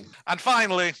on. And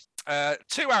finally,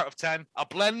 2 out of 10, a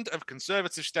blend of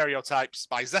conservative stereotypes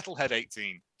by Zettelhead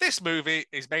 18. This movie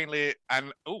is mainly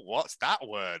what's that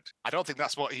word? I don't think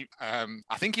that's what he.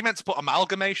 I think he meant to put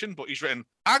amalgamation, but he's written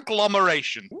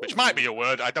agglomeration, which might be a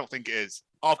word. I don't think it is.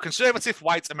 Of conservative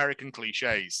white American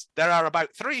cliches. There are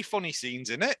about 3 funny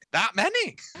scenes in it. That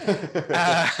many.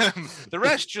 The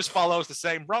rest just follows the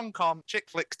same rom-com chick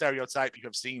flick stereotype you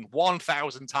have seen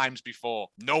 1,000 times before.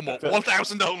 No more.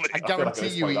 1,000 only. I guarantee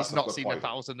you he's not seen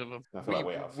 1,000 of them.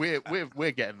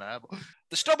 We're getting there.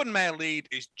 The stubborn male lead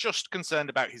is just concerned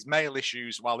about his male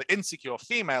issues, while the insecure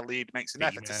female lead makes an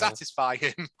effort to satisfy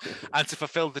him and to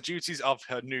fulfill the duties of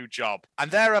her new job. And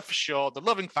there are for sure the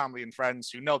loving family and friends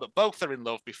who know that both are in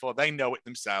love before they know it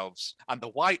themselves. And the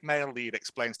white male lead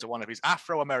explains to one of his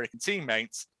Afro-American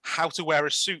teammates how to wear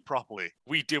a suit properly.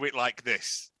 We do it like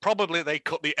this. Probably they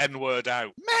cut the N-word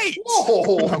out. Mate!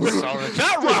 Whoa! I'm sorry.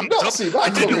 That ramped up. I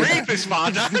didn't read this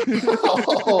far down.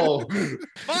 No.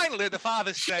 Finally, the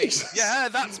father says, yeah,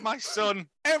 that's my son.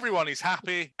 Everyone is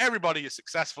happy. Everybody is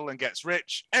successful and gets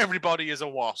rich. Everybody is a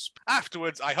wasp.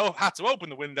 Afterwards, I had to open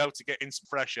the window to get in some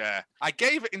fresh air. I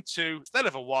gave it in 2 instead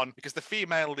of a 1 because the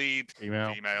female lead,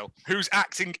 female, whose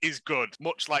acting is good,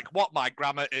 much like what my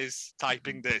grammar is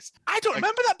typing this. I don't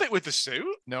remember that bit with the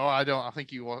suit. No, I don't. I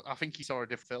think you saw a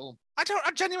different film.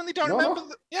 I genuinely don't remember.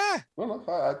 No,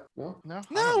 I don't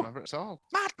remember it at all.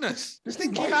 Madness.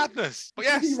 Stinky madness. But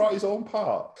yes. Did he write his own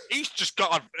part? He's just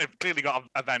clearly got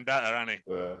a vendetta, hasn't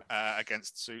he?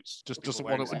 Against suits. Just doesn't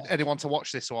want anyone to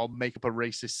watch this, so I'll make up a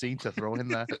racist scene to throw in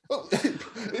there.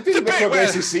 It didn't make a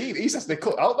racist scene. He says they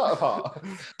cut out that part.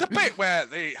 The bit where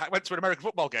they went to an American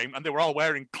football game and they were all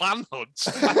wearing Klan hoods,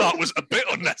 I thought was a bit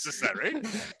unnecessary.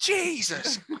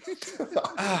 Jesus.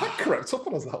 I correct up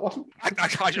on us, that one. I'm going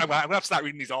to have to start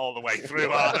reading these all the way through,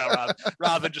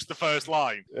 rather than just the first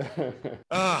line.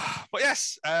 But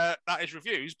yes, that is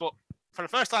reviews. But for the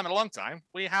first time in a long time,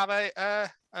 we have a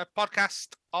podcast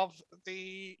of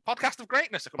the podcast of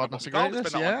greatness. Podcast of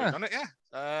greatness, yeah. Long,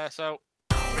 yeah. So.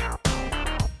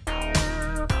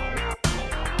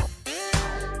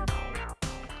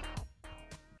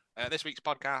 This week's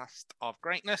podcast of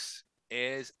greatness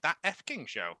is That F King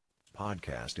Show.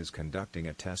 Podcast is conducting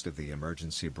a test of the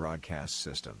emergency broadcast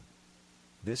system.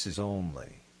 This is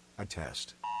only a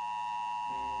test.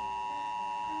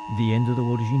 The end of the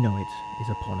world as you know it is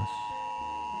upon us.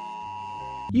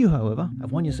 You, however,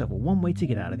 have won yourself a one-way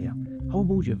ticket out of here. Hop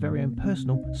aboard your very own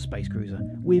personal space cruiser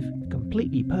with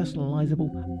completely personalisable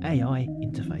AI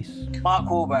interface. Mark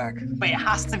Wahlberg, but it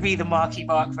has to be the Marky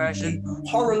Mark version.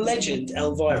 Horror legend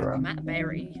Elvira. Matt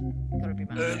Berry. Gotta be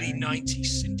Matt Early 90s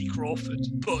Cindy Crawford,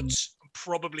 but I'm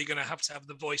probably going to have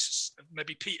the voice of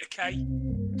maybe Peter Kay.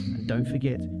 And don't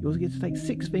forget, you also get to take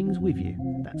 6 things with you.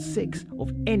 That's 6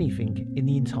 of anything in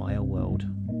the entire world.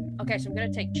 Okay, so I'm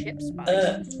going to take chips.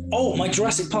 My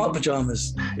Jurassic Park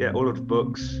pajamas. Yeah, all of the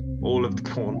books, all of the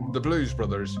porn. The Blues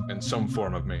Brothers in some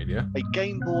form of media. A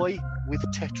Game Boy with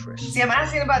Tetris. See, I'm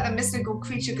asking about the mystical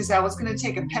creature because I was going to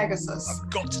take a Pegasus.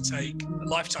 I've got to take a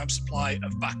lifetime supply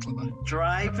of baklava.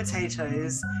 Dry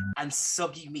potatoes and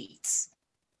soggy meats.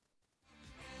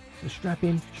 So strap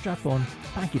in, strap on,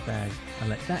 pack your bags, and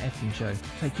let That F-King Show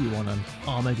take you on an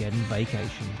Armageddon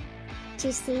vacation.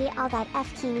 To see all That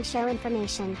F-King Show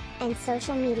information and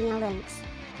social media links,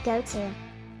 go to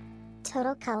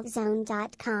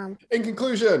TotalCultZone.com. In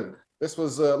conclusion, this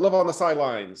was Love on the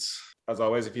Sidelines. As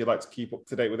always, if you'd like to keep up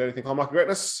to date with anything Hallmark of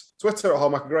Greatness, Twitter at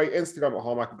Hallmark of Great, Instagram at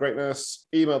Hallmark of Greatness,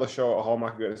 email the show at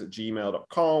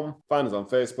hallmarkofgreatness@gmail.com, find us on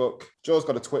Facebook. Joe's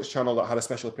got a Twitch channel that had a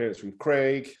special appearance from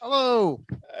Craig. Hello.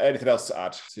 Anything else to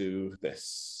add to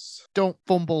this? Don't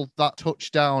fumble that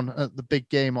touchdown at the big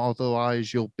game,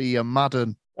 otherwise you'll be a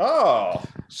Madden. Oh,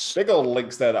 big old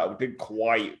links there that didn't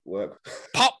quite work.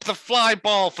 Pop the fly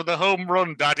ball for the home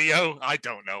run, Daddy-O. I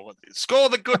don't know. Score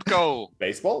the good goal.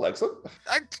 Baseball, excellent.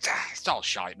 It's all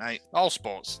shite, mate. All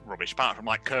sports rubbish, apart from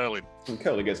like curling. And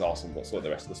curling is awesome, but so are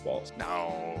the rest of the sports.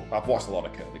 No. I've watched a lot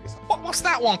of curling. What's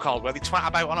that one called where they twat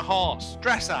about on a horse?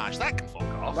 Dressage. That can fuck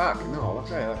off.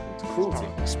 It's cruelty.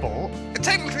 Sport.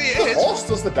 Technically it is. The horse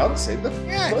does the dancing.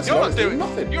 Yeah, you're not doing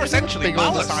nothing. You're essentially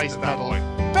ballast at that point.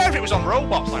 Better if it was on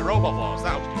robots, like Robot Wars.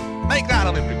 That would be. Make that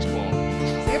an Olympic sport.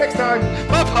 See you next time.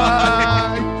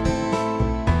 Bye-bye.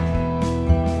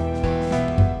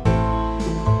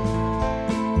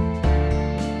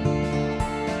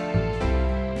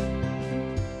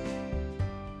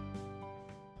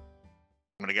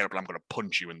 I'm going to get up and I'm going to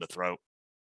punch you in the throat.